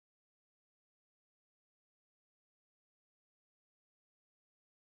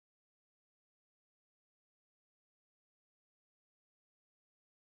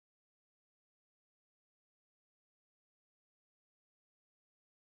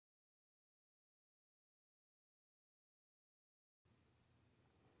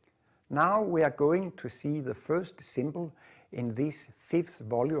Now we are going to see the first symbol in this fifth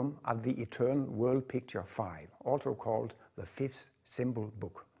volume of the Eternal World Picture 5, also called the Fifth Symbol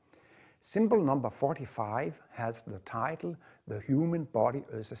Book. Symbol number 45 has the title, The Human Body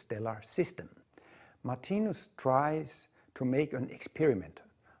as a Stellar System. Martinus tries to make an experiment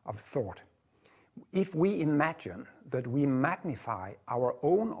of thought. If we imagine that we magnify our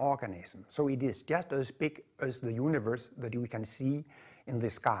own organism, so it is just as big as the universe that we can see in the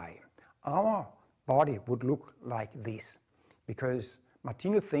sky, our body would look like this, because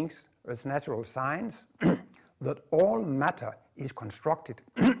Martinus thinks, as natural science, that all matter is constructed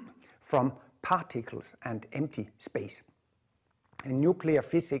from particles and empty space. In nuclear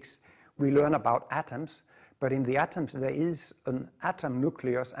physics, we learn about atoms, but in the atoms there is an atom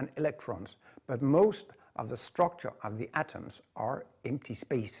nucleus and electrons, but most of the structure of the atoms are empty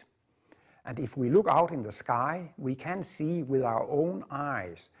space. And if we look out in the sky, we can see with our own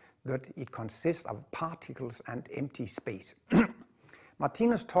eyes that it consists of particles and empty space.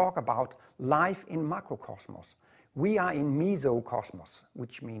 Martinus talks about life in macrocosmos. We are in mesocosmos,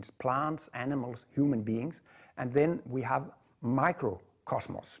 which means plants, animals, human beings, and then we have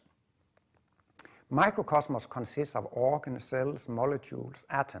microcosmos. Microcosmos consists of organs, cells, molecules,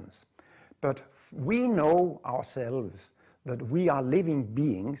 atoms. But we know ourselves that we are living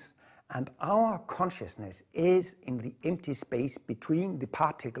beings, and our consciousness is in the empty space between the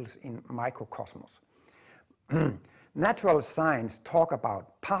particles in microcosmos. Natural science talk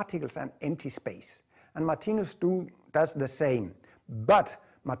about particles and empty space, and Martinus does the same. But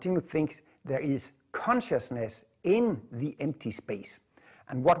Martinus thinks there is consciousness in the empty space.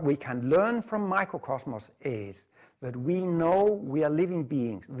 And what we can learn from microcosmos is that we know we are living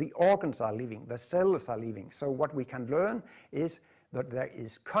beings, the organs are living, the cells are living. So what we can learn is that there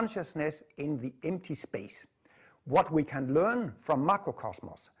is consciousness in the empty space. What we can learn from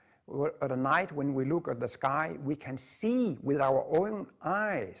macrocosmos, at night when we look at the sky, we can see with our own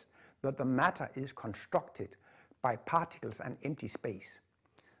eyes that the matter is constructed by particles and empty space.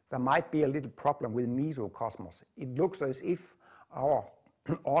 There might be a little problem with mesocosmos. It looks as if our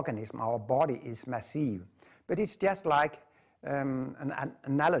organism, our body is massive. But it's just like an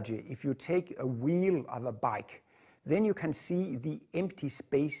analogy. If you take a wheel of a bike, then you can see the empty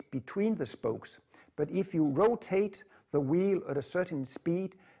space between the spokes. But if you rotate the wheel at a certain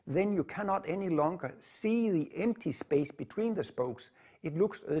speed, then you cannot any longer see the empty space between the spokes. It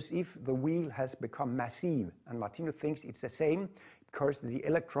looks as if the wheel has become massive. And Martinus thinks it's the same because the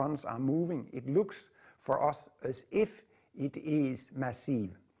electrons are moving. It looks for us as if it is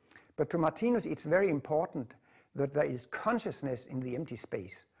massive. But to Martinus, it's very important that there is consciousness in the empty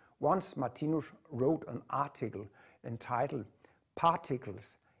space. Once Martinus wrote an article entitled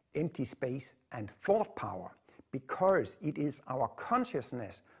Particles, Empty Space and Thought Power, because it is our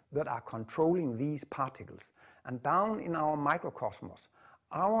consciousness that are controlling these particles. And down in our microcosmos,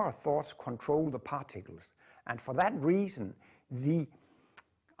 our thoughts control the particles. And for that reason,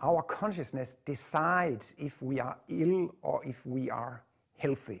 our consciousness decides if we are ill or if we are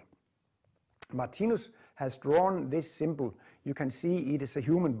healthy. Martinus has drawn this symbol. You can see it is a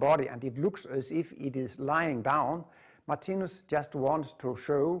human body and it looks as if it is lying down. Martinus just wants to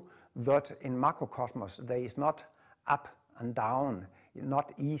show that in macrocosmos there is not up and down,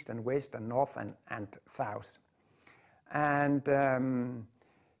 not east and west and north and south. And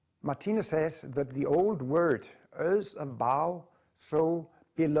Martinus says that the old word, as above, so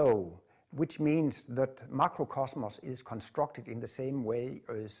below, which means that macrocosmos is constructed in the same way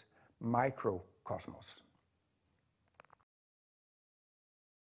as microcosmos.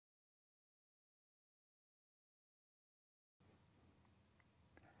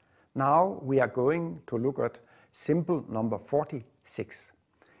 Now we are going to look at symbol number 46,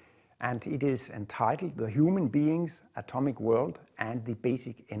 and it is entitled The Human Being's Atomic World and the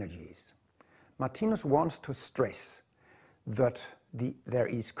Basic Energies. Martinus wants to stress that there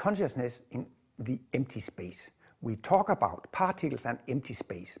is consciousness in the empty space. We talk about particles and empty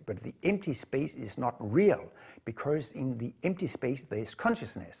space, but the empty space is not real, because in the empty space there is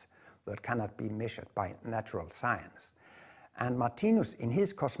consciousness that cannot be measured by natural science. And Martinus, in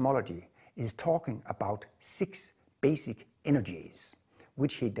his cosmology, is talking about 6 basic energies,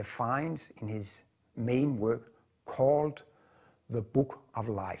 which he defines in his main work called the Book of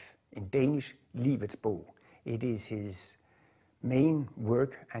Life, in Danish, Livets Bog. It is his main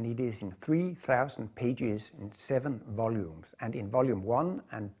work, and it is in 3,000 pages in 7 volumes. And in volume 1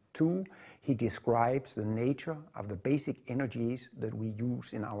 and 2, he describes the nature of the basic energies that we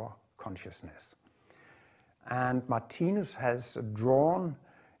use in our consciousness. And Martinus has drawn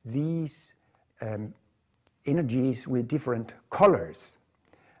these energies with different colors.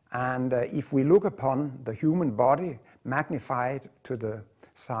 And if we look upon the human body magnified to the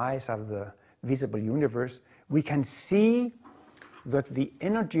size of the visible universe, we can see that the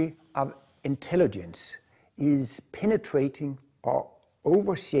energy of intelligence is penetrating or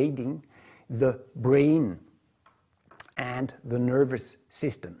overshading the brain and the nervous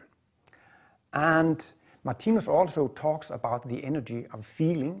system. And Martinus also talks about the energy of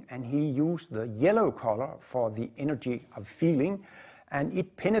feeling, and he used the yellow color for the energy of feeling, and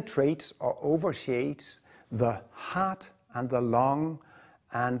it penetrates or overshades the heart and the lung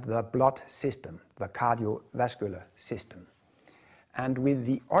and the blood system, the cardiovascular system. And with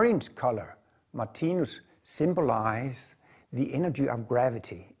the orange color, Martinus symbolizes the energy of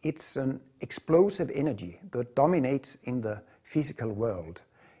gravity. It's an explosive energy that dominates in the physical world.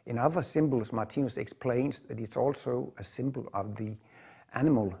 In other symbols, Martinus explains that it's also a symbol of the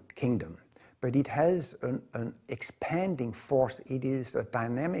animal kingdom. But it has an expanding force. It is a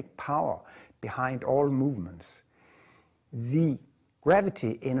dynamic power behind all movements. The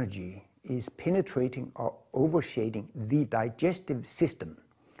gravity energy is penetrating or overshading the digestive system.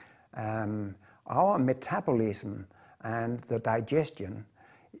 Our metabolism and the digestion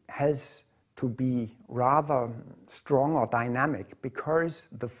has to be rather strong or dynamic because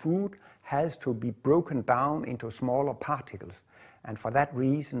the food has to be broken down into smaller particles, and for that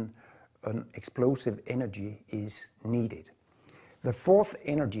reason an explosive energy is needed. The fourth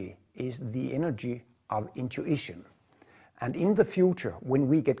energy is the energy of intuition. And in the future, when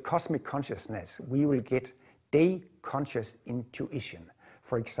we get cosmic consciousness, we will get day conscious intuition.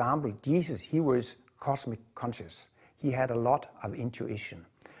 For example, Jesus, he was cosmic conscious. He had a lot of intuition.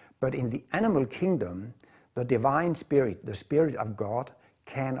 But in the animal kingdom, the divine spirit, the spirit of God,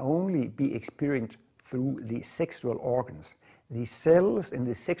 can only be experienced through the sexual organs. The cells in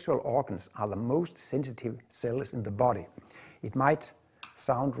the sexual organs are the most sensitive cells in the body. It might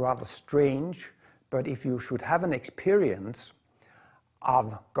sound rather strange, but if you should have an experience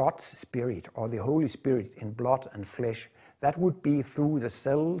of God's Spirit or the Holy Spirit in blood and flesh, that would be through the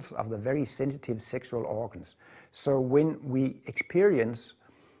cells of the very sensitive sexual organs. So when we experience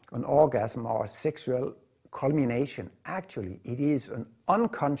an orgasm or a sexual culmination, actually it is an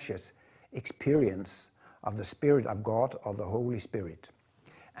unconscious experience of the Spirit of God or the Holy Spirit.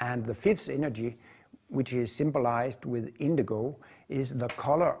 And the fifth energy, which is symbolized with indigo, is the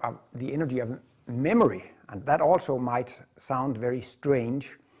color of the energy of memory. And that also might sound very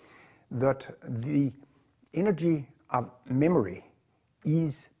strange, that the energy of memory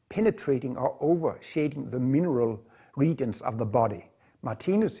is penetrating or overshading the mineral regions of the body.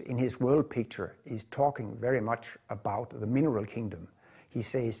 Martinus, in his world picture, is talking very much about the mineral kingdom. He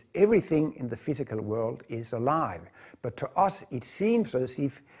says everything in the physical world is alive, but to us it seems as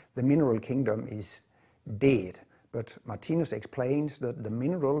if the mineral kingdom is dead. But Martinus explains that the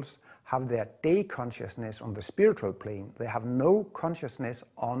minerals have their day consciousness on the spiritual plane. They have no consciousness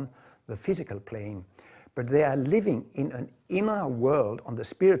on the physical plane, but they are living in an inner world on the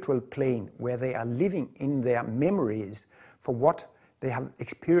spiritual plane where they are living in their memories for what they have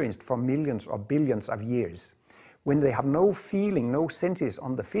experienced for millions or billions of years. When they have no feeling, no senses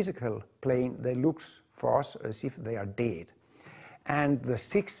on the physical plane, they look for us as if they are dead. And the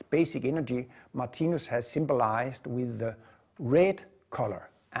sixth basic energy Martinus has symbolized with the red color.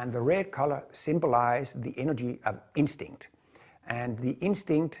 And the red color symbolizes the energy of instinct. And the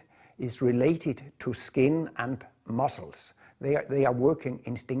instinct is related to skin and muscles. They are working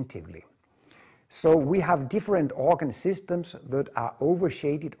instinctively. So we have different organ systems that are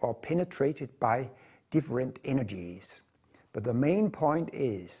overshaded or penetrated by different energies. But the main point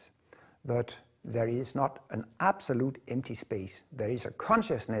is that there is not an absolute empty space. There is a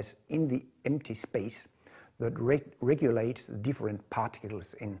consciousness in the empty space that regulates different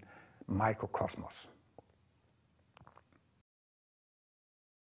particles in microcosmos.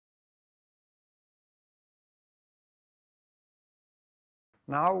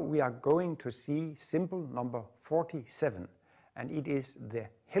 Now we are going to see symbol number 47, and it is the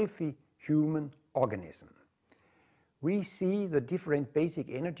healthy human organism. We see the different basic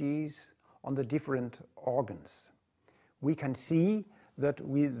energies on the different organs. We can see that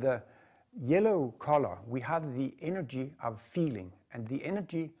with the yellow color we have the energy of feeling, and the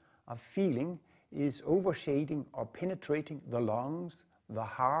energy of feeling is overshading or penetrating the lungs, the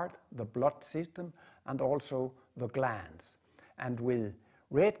heart, the blood system, and also the glands. And with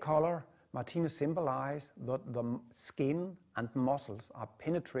red color, Martinus symbolized that the skin and muscles are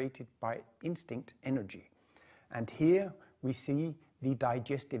penetrated by instinct energy. And here we see the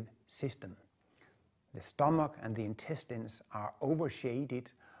digestive system. The stomach and the intestines are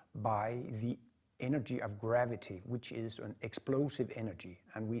overshaded by the energy of gravity, which is an explosive energy.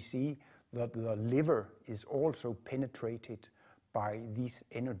 And we see that the liver is also penetrated by this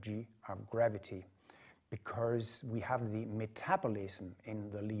energy of gravity because we have the metabolism in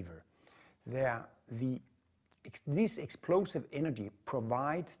the liver. This explosive energy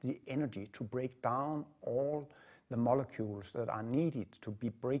provides the energy to break down all the molecules that are needed to be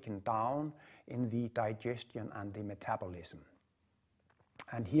broken down in the digestion and the metabolism.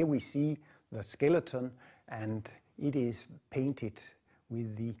 And here we see the skeleton, and it is painted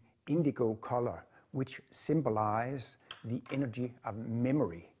with the indigo color, which symbolizes the energy of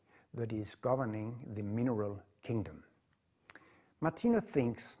memory that is governing the mineral kingdom. Martinus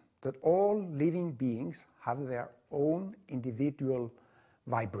thinks that all living beings have their own individual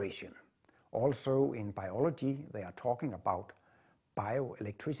vibration. Also in biology, they are talking about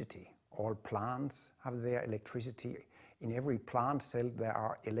bioelectricity. All plants have their electricity. In every plant cell there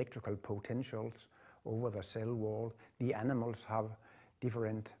are electrical potentials over the cell wall. The animals have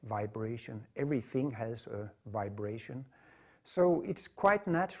different vibration. Everything has a vibration. So it's quite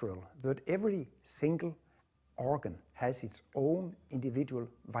natural that every single organ has its own individual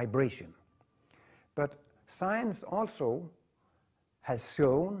vibration. But science also has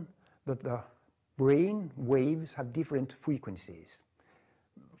shown that the brain waves have different frequencies,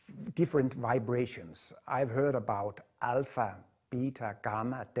 different vibrations. I've heard about alpha, beta,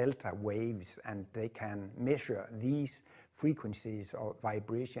 gamma, delta waves, and they can measure these frequencies or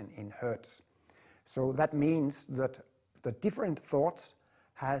vibration in hertz. So that means that the different thoughts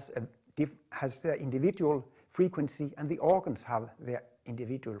has their individual frequency, and the organs have their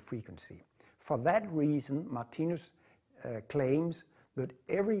individual frequency. For that reason, Martinus claims that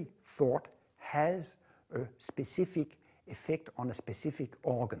every thought has a specific effect on a specific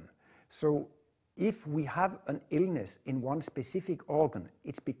organ. So if we have an illness in one specific organ,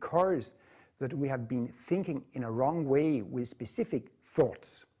 it's because that we have been thinking in a wrong way with specific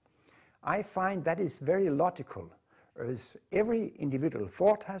thoughts. I find that is very logical, as every individual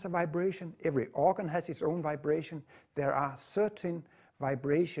thought has a vibration, every organ has its own vibration. There are certain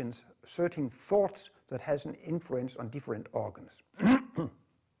vibrations, certain thoughts that has an influence on different organs.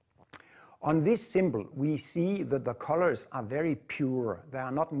 On this symbol, we see that the colors are very pure. They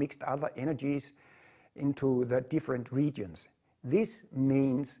are not mixed other energies into the different regions. This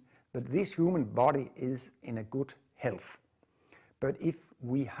means that this human body is in a good health. But if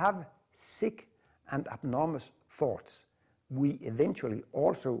we have sick and abnormal thoughts, we eventually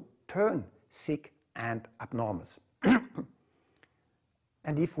also turn sick and abnormal.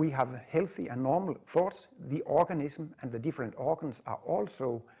 And if we have healthy and normal thoughts, the organism and the different organs are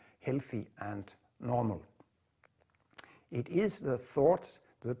also healthy and normal. It is the thoughts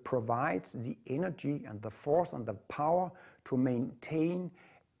that provides the energy and the force and the power to maintain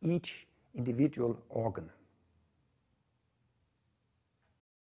each individual organ.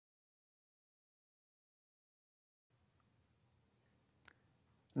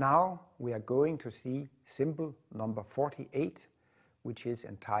 Now we are going to see symbol number 48, which is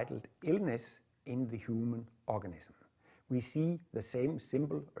entitled Illness in the Human Organism. We see the same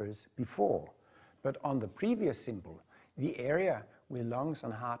symbol as before, but on the previous symbol, the area with lungs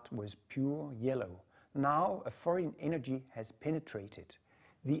and heart was pure yellow. Now a foreign energy has penetrated.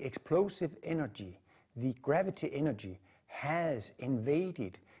 The explosive energy, the gravity energy, has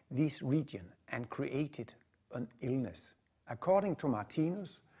invaded this region and created an illness. According to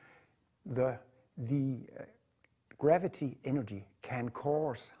Martinus, the gravity energy can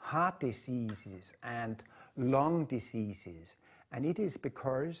cause heart diseases and lung diseases, and it is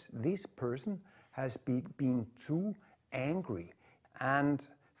because this person has been too angry, and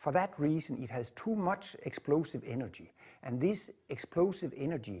for that reason it has too much explosive energy, and this explosive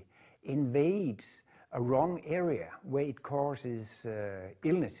energy invades a wrong area where it causes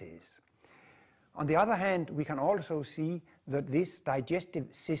illnesses. On the other hand, we can also see that this digestive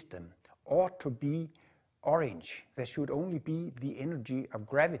system ought to be orange. There should only be the energy of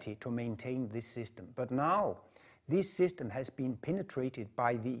gravity to maintain this system. But now this system has been penetrated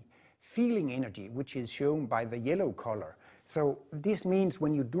by the feeling energy, which is shown by the yellow color. So this means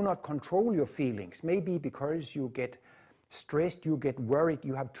when you do not control your feelings, maybe because you get stressed, you get worried,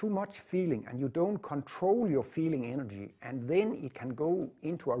 you have too much feeling and you don't control your feeling energy, and then it can go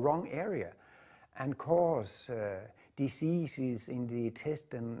into a wrong area and cause diseases in the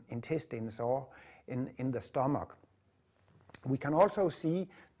intestines or in the stomach. We can also see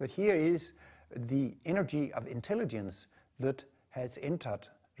that here is the energy of intelligence that has entered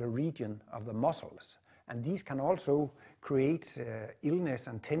the region of the muscles, and these can also create illness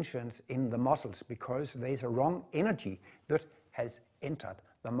and tensions in the muscles because there is a wrong energy that has entered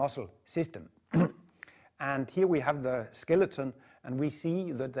the muscle system. And here we have the skeleton, and we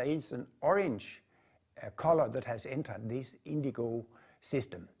see that there is an orange color that has entered this indigo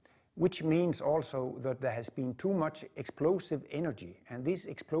system, which means also that there has been too much explosive energy, and this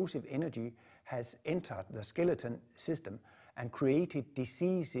explosive energy has entered the skeleton system and created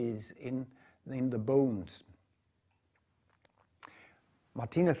diseases in the bones.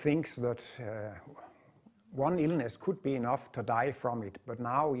 Martinus thinks that one illness could be enough to die from it, but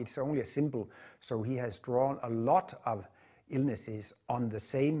now it's only a symbol, so he has drawn a lot of illnesses on the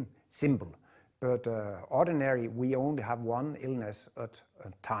same symbol. But ordinarily, we only have one illness at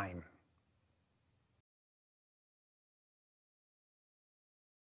a time.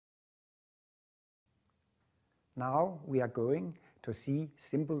 Now we are going to see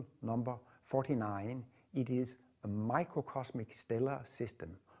symbol number 49. It is a microcosmic stellar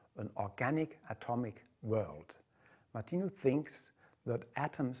system, an organic atomic world. Martinus thinks that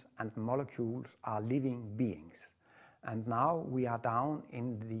atoms and molecules are living beings. And now we are down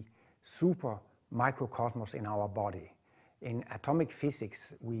in the super microcosmos in our body. In atomic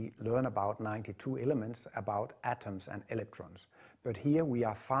physics, we learn about 92 elements, about atoms and electrons. But here we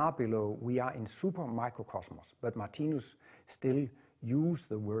are far below, we are in super microcosmos. But Martinus still uses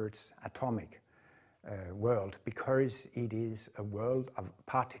the words atomic world because it is a world of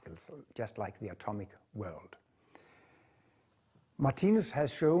particles, just like the atomic world. Martinus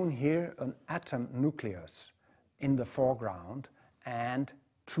has shown here an atom nucleus in the foreground and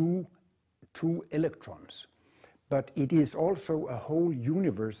two electrons. But it is also a whole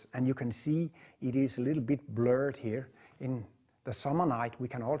universe, and you can see it is a little bit blurred here. In the summer night we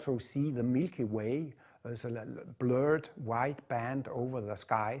can also see the Milky Way as a blurred white band over the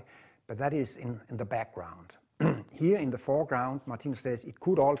sky, but that is in the background. Here in the foreground, Martinus says it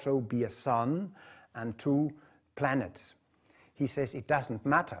could also be a sun and two planets. He says it doesn't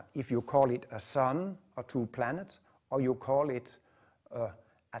matter if you call it a sun or two planets, or you call it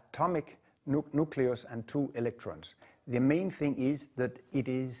atomic nucleus and two electrons. The main thing is that it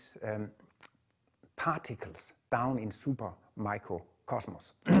is particles down in super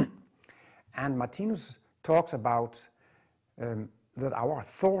microcosmos. And Martinus talks about that our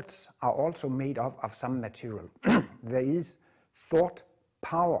thoughts are also made of some material. There is thought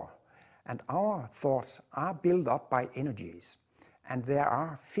power, and our thoughts are built up by energies, and there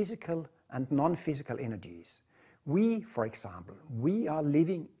are physical and non-physical energies. We, for example, we are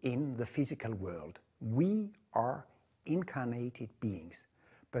living in the physical world. We are incarnated beings.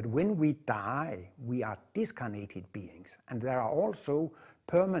 But when we die, we are discarnated beings. And there are also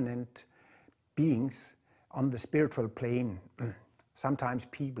permanent beings on the spiritual plane. Sometimes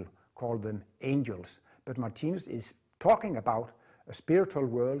people call them angels. But Martinus is talking about a spiritual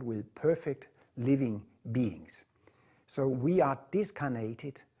world with perfect living beings. So we are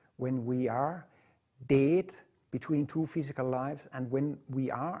discarnated when we are dead between two physical lives, and when we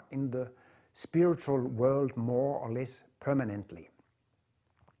are in the spiritual world more or less permanently.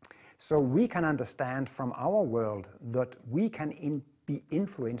 So we can understand from our world that we can be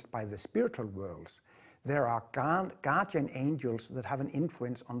influenced by the spiritual worlds. There are guardian angels that have an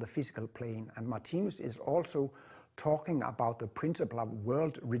influence on the physical plane, and Martinus is also talking about the principle of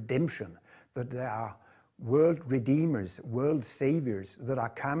world redemption, that there are world redeemers, world saviors that are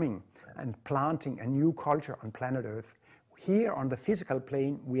coming and planting a new culture on planet Earth. Here on the physical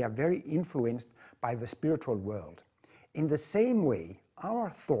plane, we are very influenced by the spiritual world. In the same way, our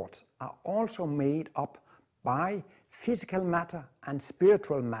thoughts are also made up by physical matter and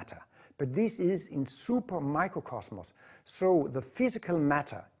spiritual matter. But this is in super microcosmos. So the physical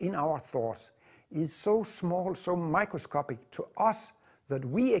matter in our thoughts is so small, so microscopic to us that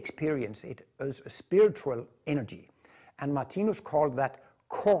we experience it as a spiritual energy. And Martinus called that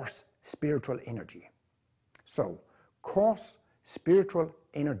coarse spiritual energy. So, coarse spiritual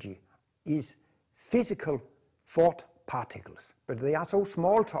energy is physical thought particles, but they are so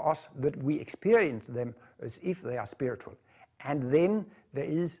small to us that we experience them as if they are spiritual. And then there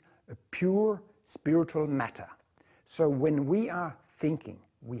is a pure spiritual matter. So when we are thinking,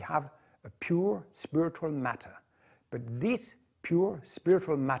 we have a pure spiritual matter, but this pure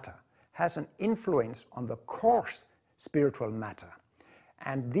spiritual matter has an influence on the coarse spiritual matter.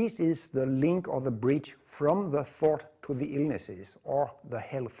 And this is the link or the bridge from the thought to the illnesses or the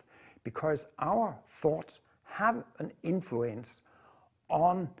health, because our thoughts have an influence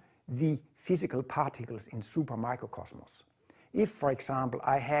on the physical particles in super microcosmos. If, for example,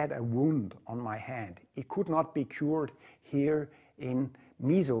 I had a wound on my hand, it could not be cured here in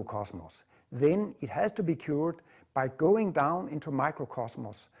mesocosmos. Then it has to be cured by going down into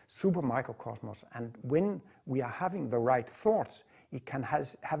microcosmos super microcosmos, and when we are having the right thoughts, it can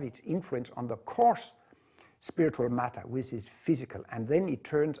have its influence on the coarse spiritual matter, which is physical, and then it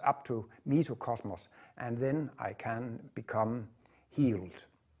turns up to mesocosmos, and then I can become healed.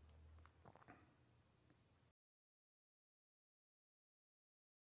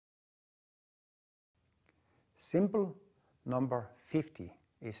 Symbol number 50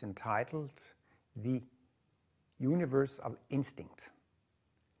 is entitled The Universe of Instinct,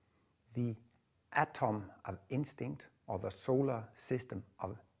 the atom of instinct, or the solar system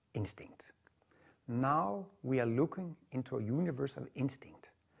of instinct. Now we are looking into a universe of instinct,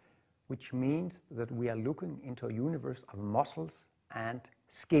 which means that we are looking into a universe of muscles and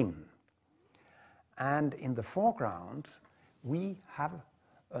skin. And in the foreground, we have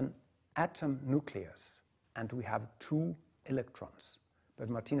an atom nucleus, and we have 2 electrons. But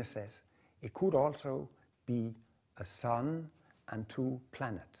Martinus says it could also be a sun and 2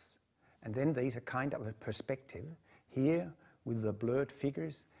 planets. And then there is a kind of a perspective. Here, with the blurred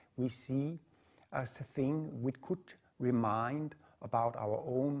figures, we see a thing which could remind about our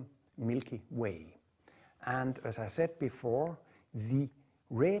own Milky Way. And as I said before, the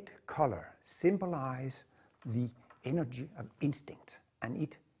red color symbolizes the energy of instinct, and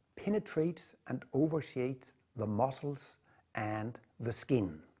it penetrates and overshades the muscles and the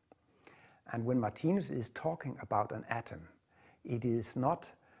skin. And when Martinus is talking about an atom, it is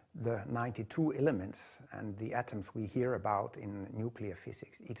not the 92 elements and the atoms we hear about in nuclear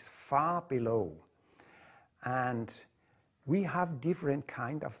physics. It's far below. And we have different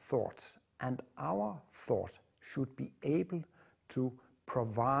kind of thoughts, and our thought should be able to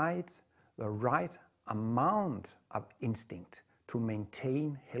provide the right amount of instinct to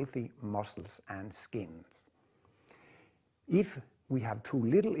maintain healthy muscles and skins. If we have too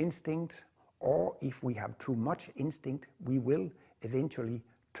little instinct, or if we have too much instinct, we will eventually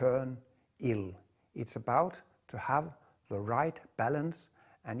turn ill. It's about to have the right balance,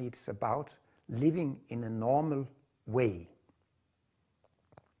 and it's about living in a normal way.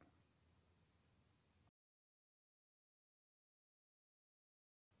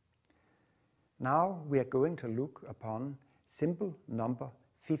 Now we are going to look upon symbol number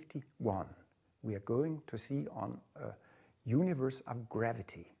 51. We are going to see on a universe of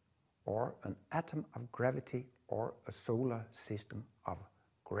gravity, or an atom of gravity, or a solar system of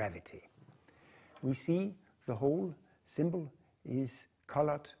gravity. We see the whole symbol is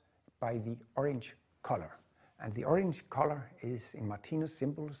colored by the orange color. And the orange color is, in Martinus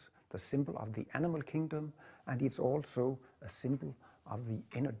symbols, the symbol of the animal kingdom, and it's also a symbol of the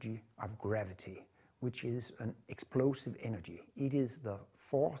energy of gravity, which is an explosive energy. It is the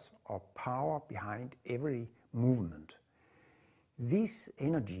force or power behind every movement. This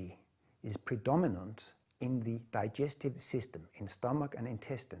energy is predominant in the digestive system, in stomach and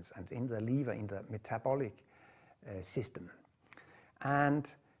intestines, and in the liver, in the metabolic system.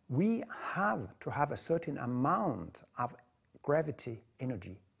 And we have to have a certain amount of gravity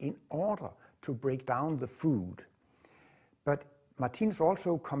energy in order to break down the food. But Martinus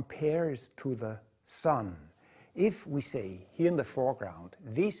also compares to the sun. If we say here in the foreground,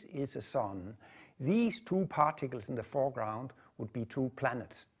 this is a sun, these 2 particles in the foreground would be 2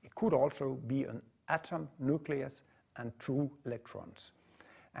 planets. It could also be an atom nucleus and 2 electrons.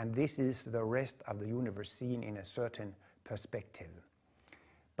 And this is the rest of the universe seen in a certain perspective.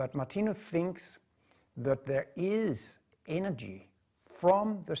 But Martinus thinks that there is energy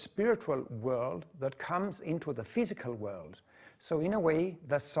from the spiritual world that comes into the physical world. So in a way,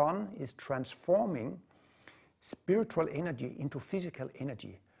 the sun is transforming spiritual energy into physical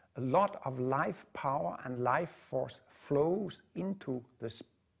energy. A lot of life power and life force flows into the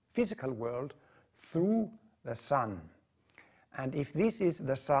physical world through the sun. And if this is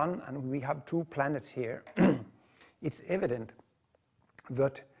the sun and we have 2 planets here, it's evident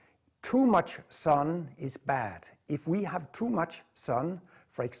that too much sun is bad. If we have too much sun,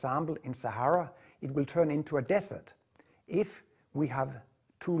 for example in Sahara, it will turn into a desert. If we have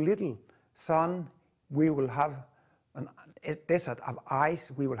too little sun, we will have a desert of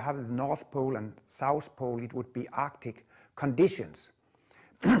ice. We will have the North Pole and South Pole. It would be Arctic conditions.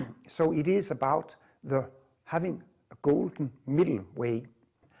 So it is about having a golden middle way.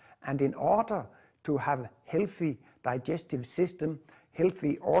 And in order to have healthy digestive system,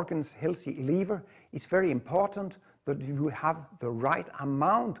 healthy organs, healthy liver, it's very important that you have the right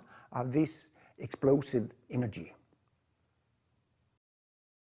amount of this explosive energy.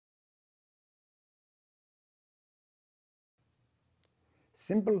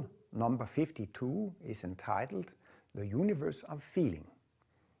 Symbol number 52 is entitled The Universe of Feeling,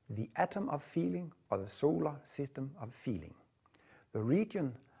 the atom of feeling, or the solar system of feeling. The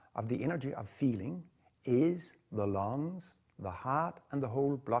region of the energy of feeling is the lungs, the heart, and the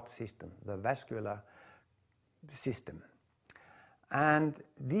whole blood system, the vascular system. And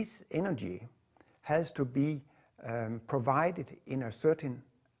this energy has to be provided in a certain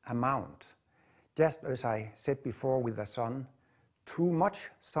amount. Just as I said before with the sun, too much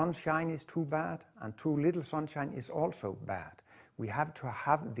sunshine is too bad, and too little sunshine is also bad. We have to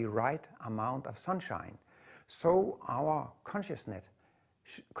have the right amount of sunshine. So our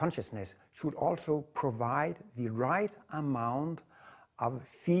consciousness should also provide the right amount of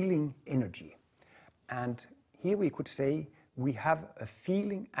feeling energy. And here we could say we have a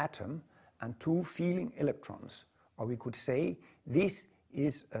feeling atom and two feeling electrons. Or we could say this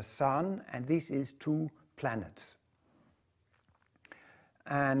is a sun and this is two planets.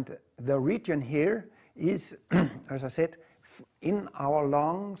 And the region here is, as I said, in our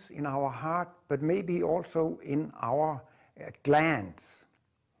lungs, in our heart, but maybe also in our glands.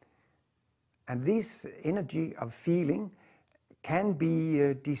 And this energy of feeling can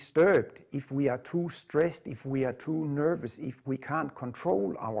be disturbed if we are too stressed, if we are too nervous, if we can't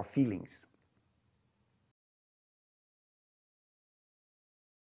control our feelings.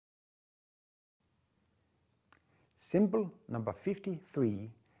 Symbol number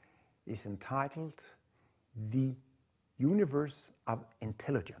 53 is entitled The Universe of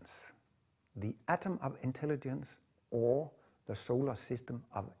Intelligence, the atom of intelligence, or the solar system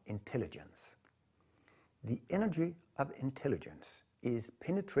of intelligence. The energy of intelligence is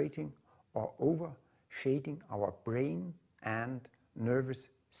penetrating or overshading our brain and nervous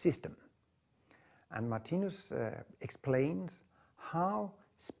system. And Martinus explains how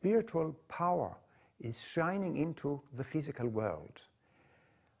spiritual power is shining into the physical world.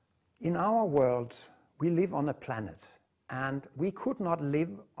 In our world, we live on a planet, and we could not live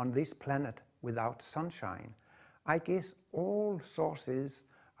on this planet without sunshine. I guess all sources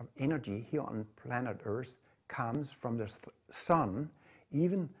of energy here on planet Earth comes from the sun.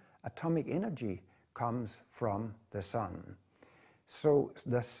 Even atomic energy comes from the sun. So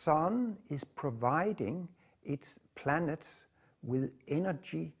the sun is providing its planets with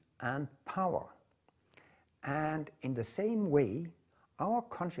energy and power. And in the same way, our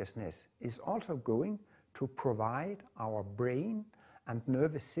consciousness is also going to provide our brain and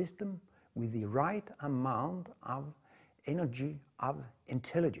nervous system with the right amount of energy of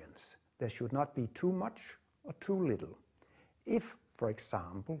intelligence. There should not be too much or too little. If, for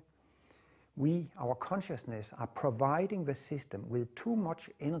example, our consciousness are providing the system with too much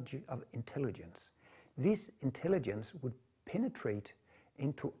energy of intelligence, this intelligence would penetrate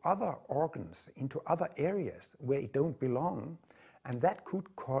into other organs, into other areas where it don't belong, and that could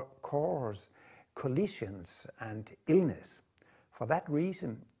cause collisions and illness. For that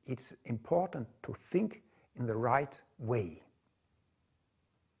reason, it's important to think in the right way.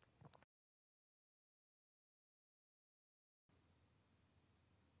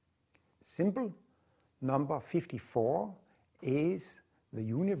 Symbol number 54 is the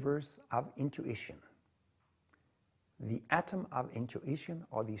universe of intuition, the atom of intuition,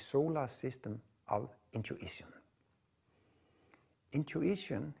 or the solar system of intuition.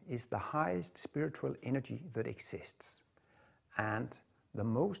 Intuition is the highest spiritual energy that exists, and the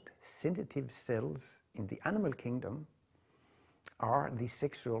most sensitive cells in the animal kingdom are the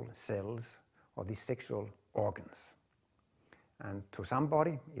sexual cells or the sexual organs. And to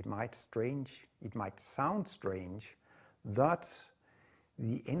somebody it might sound strange that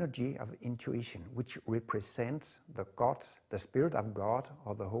the energy of intuition, which represents the Spirit of God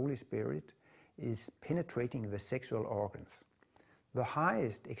or the Holy Spirit, is penetrating the sexual organs. The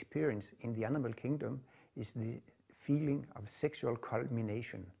highest experience in the animal kingdom is the feeling of sexual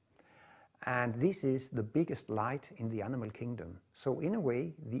culmination. And this is the biggest light in the animal kingdom. So in a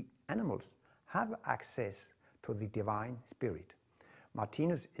way, the animals have access to the divine spirit.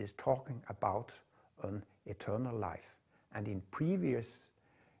 Martinus is talking about an eternal life. And in previous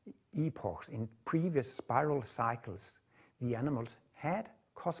epochs, in previous spiral cycles, the animals had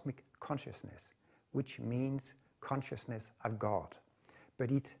cosmic consciousness, which means consciousness of God. But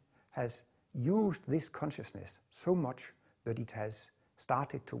it has used this consciousness so much that it has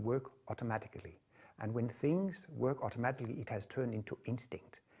started to work automatically. And when things work automatically, it has turned into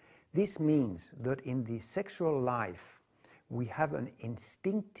instinct. This means that in the sexual life, we have an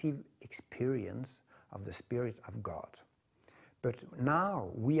instinctive experience of the Spirit of God. But now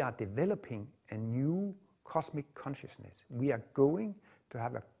we are developing a new cosmic consciousness. We are going to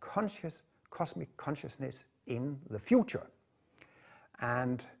have a conscious cosmic consciousness in the future.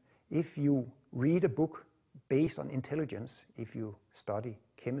 And if you read a book based on intelligence, if you study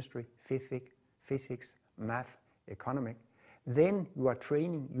chemistry, physics, math, economics, then you are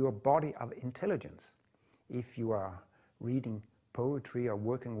training your body of intelligence. If you are reading poetry or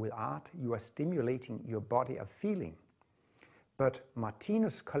working with art, you are stimulating your body of feeling. But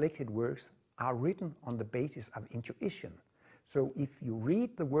Martinus' collected works are written on the basis of intuition. So if you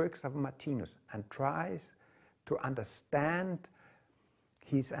read the works of Martinus and tries to understand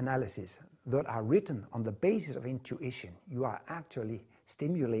his analysis that are written on the basis of intuition, you are actually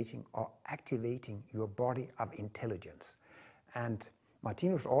stimulating or activating your body of intelligence. And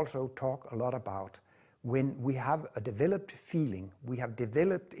Martinus also talks a lot about when we have a developed feeling, we have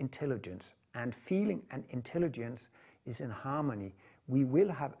developed intelligence, and feeling and intelligence is in harmony, we will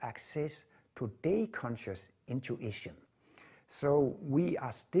have access to day-conscious intuition. So we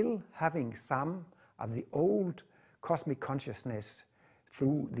are still having some of the old cosmic consciousness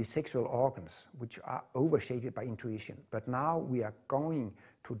through the sexual organs, which are overshaded by intuition. But now we are going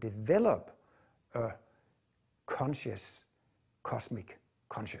to develop a conscious cosmic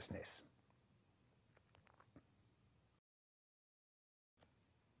consciousness.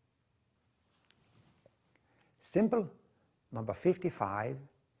 Symbol number 55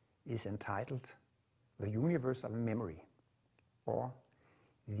 is entitled The Universe of Memory, or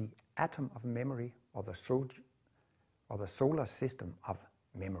the atom of memory, or the solar system of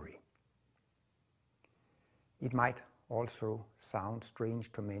memory. It might also sound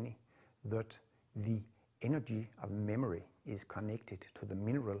strange to many that the energy of memory is connected to the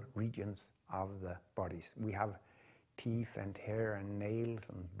mineral regions of the bodies. We have teeth and hair and nails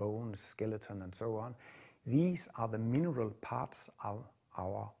and bones, skeleton and so on. These are the mineral parts of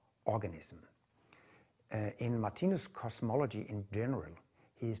our organism. In Martinus' cosmology in general,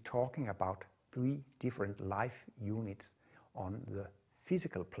 he is talking about 3 different life units on the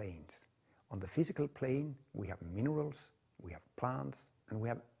physical planes. On the physical plane, we have minerals, we have plants, and we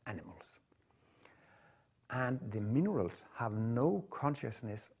have animals. And the minerals have no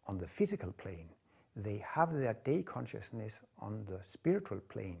consciousness on the physical plane. They have their day consciousness on the spiritual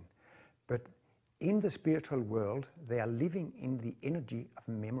plane. But in the spiritual world, they are living in the energy of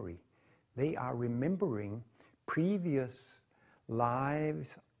memory. They are remembering previous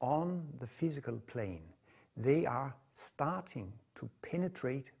lives on the physical plane. They are starting to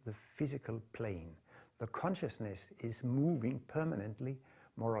penetrate the physical plane. The consciousness is moving permanently,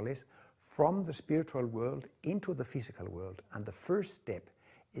 more or less, from the spiritual world into the physical world. And the first step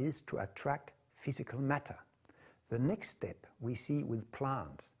is to attract physical matter. The next step we see with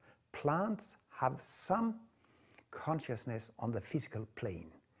plants. Plants have some consciousness on the physical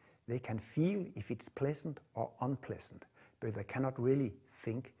plane. They can feel if it's pleasant or unpleasant, but they cannot really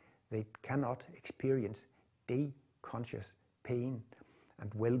think. They cannot experience day-conscious pain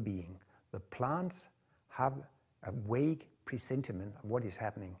and well-being. The plants have a vague presentiment of what is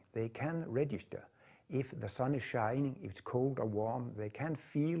happening. They can register if the sun is shining, if it's cold or warm. They can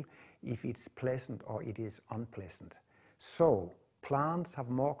feel if it's pleasant or it is unpleasant. So plants have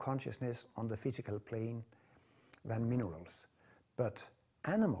more consciousness on the physical plane than minerals. But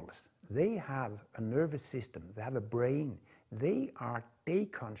animals, they have a nervous system, they have a brain. They are day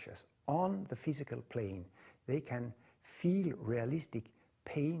conscious on the physical plane. They can feel realistic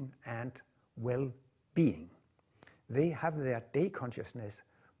pain and well-being. They have their day consciousness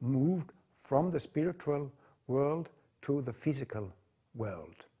moved from the spiritual world to the physical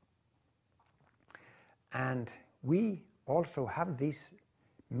world. And we also have this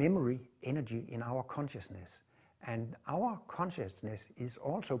memory energy in our consciousness. And our consciousness is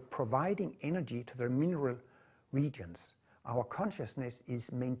also providing energy to the mineral regions. Our consciousness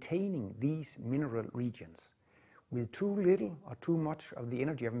is maintaining these mineral regions. With too little or too much of the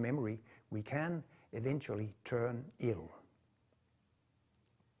energy of memory, we can eventually turn ill.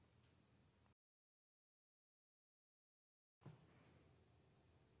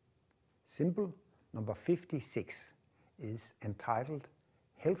 Symbol number 56 is entitled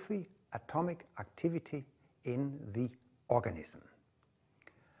Healthy Atomic Activity in the Organism.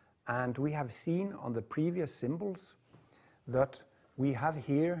 And we have seen on the previous symbols that we have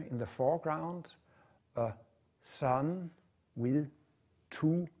here in the foreground a sun with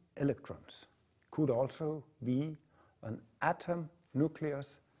 2 electrons. Could also be an atom,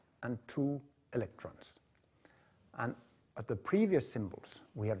 nucleus, and 2 electrons. And at the previous symbols,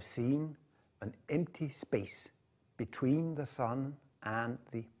 we have seen an empty space between the sun and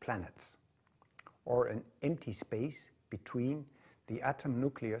the planets, or an empty space between the atom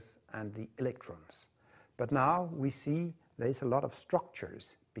nucleus and the electrons. But now we see there is a lot of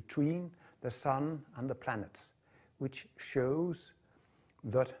structures between the sun and the planets, which shows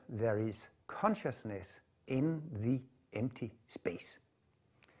that there is consciousness in the empty space.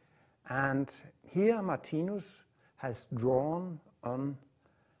 And here Martinus has drawn an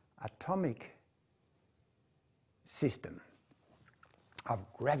atomic system of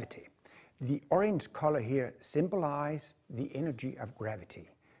gravity. The orange color here symbolizes the energy of gravity.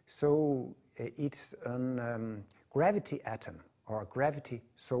 So it's a gravity atom or a gravity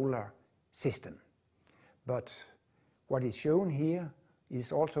solar system. But what is shown here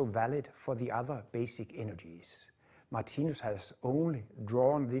is also valid for the other basic energies. Martinus has only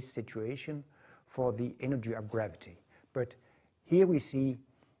drawn this situation for the energy of gravity. But here we see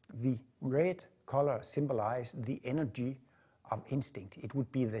the red color symbolize the energy of instinct. It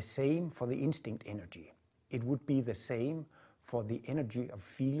would be the same for the instinct energy. It would be the same for the energy of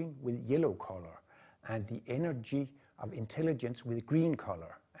feeling with yellow color, and the energy of intelligence with green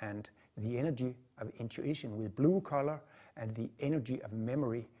color, and the energy of intuition with blue color, and the energy of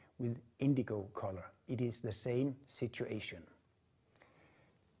memory with indigo color. It is the same situation.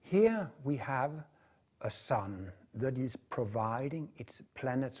 Here we have a sun that is providing its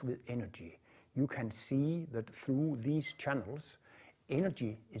planets with energy. You can see that through these channels,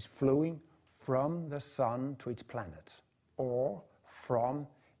 energy is flowing from the sun to its planets, or from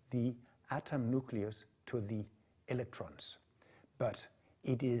the atom nucleus to the electrons. But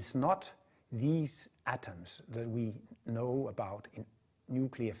it is not these atoms that we know about in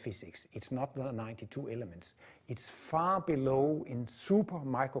nuclear physics. It's not the 92 elements. It's far below in super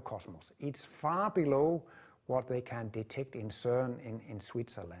microcosmos. It's far below what they can detect in CERN in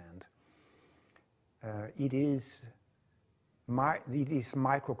Switzerland. It is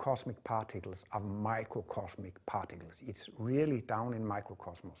microcosmic particles of microcosmic particles. It's really down in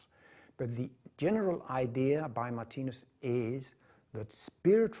microcosmos. But the general idea by Martinus is that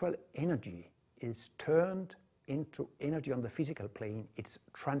spiritual energy is turned into energy on the physical plane. It's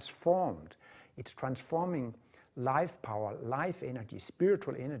transformed. It's transforming life power, life energy,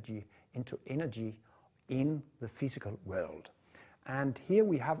 spiritual energy into energy in the physical world. And here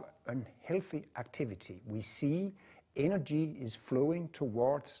we have a healthy activity. We see energy is flowing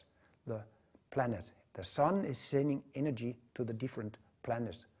towards the planet. The sun is sending energy to the different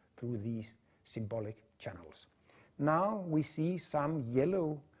planets through these symbolic channels. Now we see some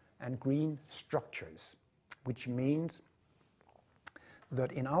yellow and green structures, which means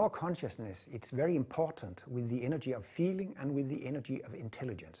that in our consciousness it's very important with the energy of feeling and with the energy of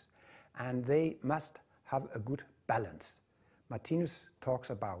intelligence, and they must have a good balance. Martinus talks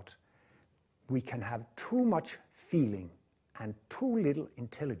about we can have too much feeling and too little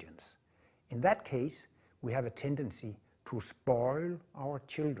intelligence. In that case, we have a tendency to spoil our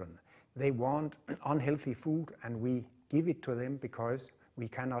children. They want unhealthy food and we give it to them because we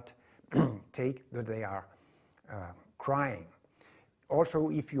cannot take that they are crying. Also,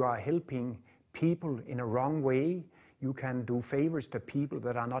 if you are helping people in a wrong way, you can do favors to people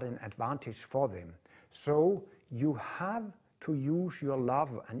that are not an advantage for them. So you have to use your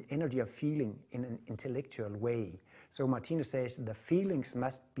love and energy of feeling in an intellectual way. So Martinus says the feelings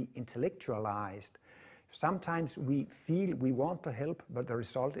must be intellectualized. Sometimes we feel we want to help, but the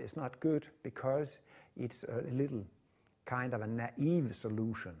result is not good because it's a little kind of a naive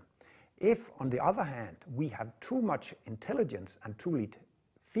solution. If, on the other hand, we have too much intelligence and too little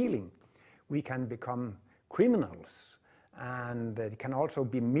feeling, we can become criminals, and it can also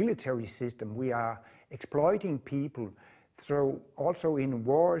be military system. We are exploiting people through also in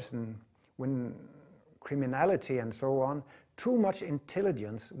wars and when criminality and so on. Too much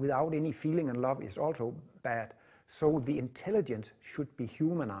intelligence without any feeling and love is also bad. So the intelligence should be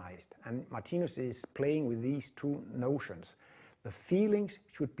humanized, and Martinus is playing with these two notions. The feelings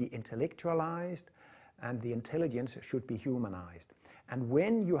should be intellectualized and the intelligence should be humanized. And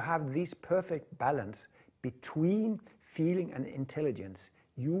when you have this perfect balance between feeling and intelligence,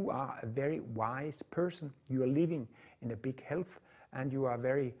 you are a very wise person. You are living in a big health and you are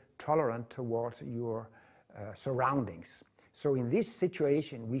very tolerant towards your surroundings. So in this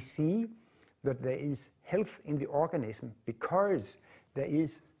situation we see that there is health in the organism because there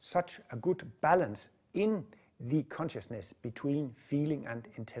is such a good balance in the consciousness between feeling and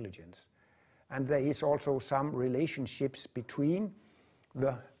intelligence. And there is also some relationships between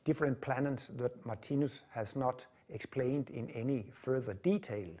the different planets that Martinus has not explained in any further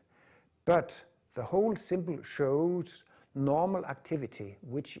detail. But the whole symbol shows normal activity,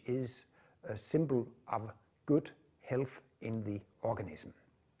 which is a symbol of good health in the organism.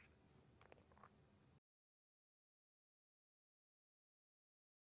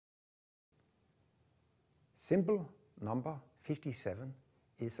 Symbol number 57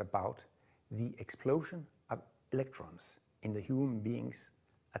 is about the explosion of electrons in the human being's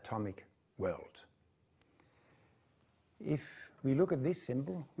atomic world. If we look at this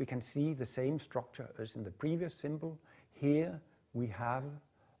symbol, we can see the same structure as in the previous symbol. Here we have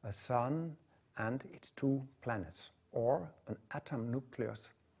a sun and its 2 planets, or an atom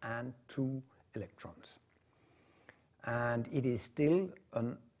nucleus and 2 electrons. And it is still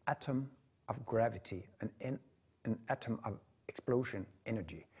an atom of gravity, an atom of explosion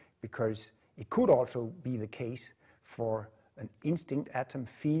energy, because it could also be the case for an instinct atom,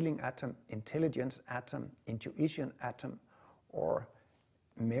 feeling atom, intelligence atom, intuition atom, or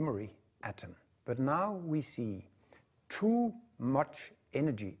memory atom. But now we see too much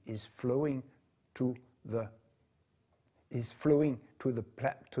energy is flowing to the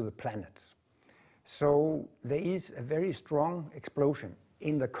planets. So there is a very strong explosion.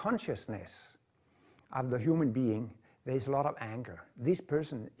 In the consciousness of the human being, there is a lot of anger. This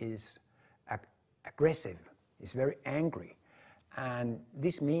person is aggressive, is very angry, and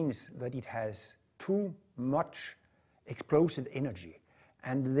this means that it has too much explosive energy.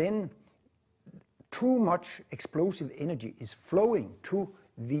 And then too much explosive energy is flowing to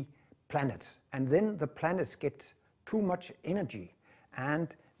the planets, and then the planets get too much energy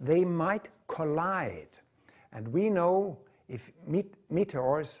and they might collide. And we know if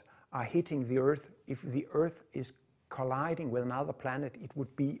meteors are hitting the Earth, if the Earth is colliding with another planet, it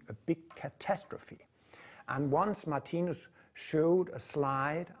would be a big catastrophe. And once Martinus showed a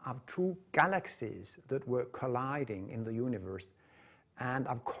slide of 2 galaxies that were colliding in the universe, and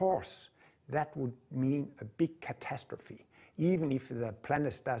of course that would mean a big catastrophe. Even if the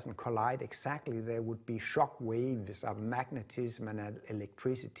planets doesn't collide exactly, there would be shock waves of magnetism and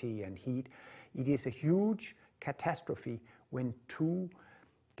electricity and heat. It is a huge catastrophe when 2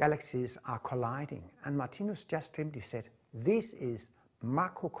 galaxies are colliding. And Martinus just simply said, this is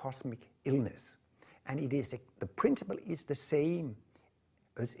macrocosmic illness. And it is the principle is the same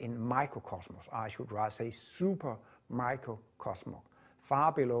as in microcosmos, I should rather say super microcosmos,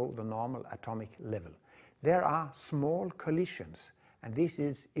 far below the normal atomic level. There are small collisions, and this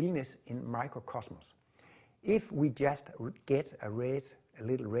is illness in microcosmos. If we just get a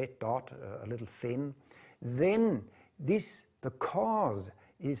little red dot, a little fin, then the cause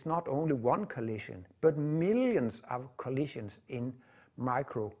is not only 1 collision, but millions of collisions in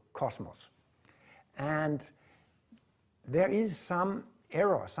microcosmos. And there is some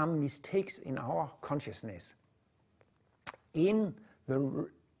error, some mistakes in our consciousness. In the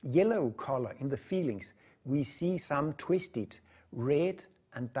yellow color, in the feelings, we see some twisted red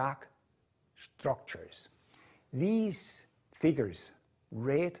and dark structures. These figures,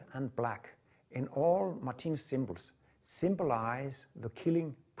 red and black, in all Martinus symbols, symbolize the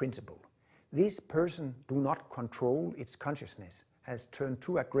killing principle. This person do not control its consciousness, has turned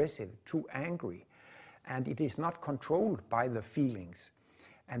too aggressive, too angry, and it is not controlled by the feelings.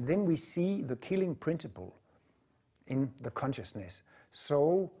 And then we see the killing principle in the consciousness.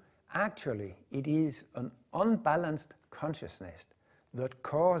 So actually it is an unbalanced consciousness that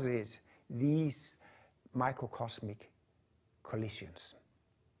causes these microcosmic collisions.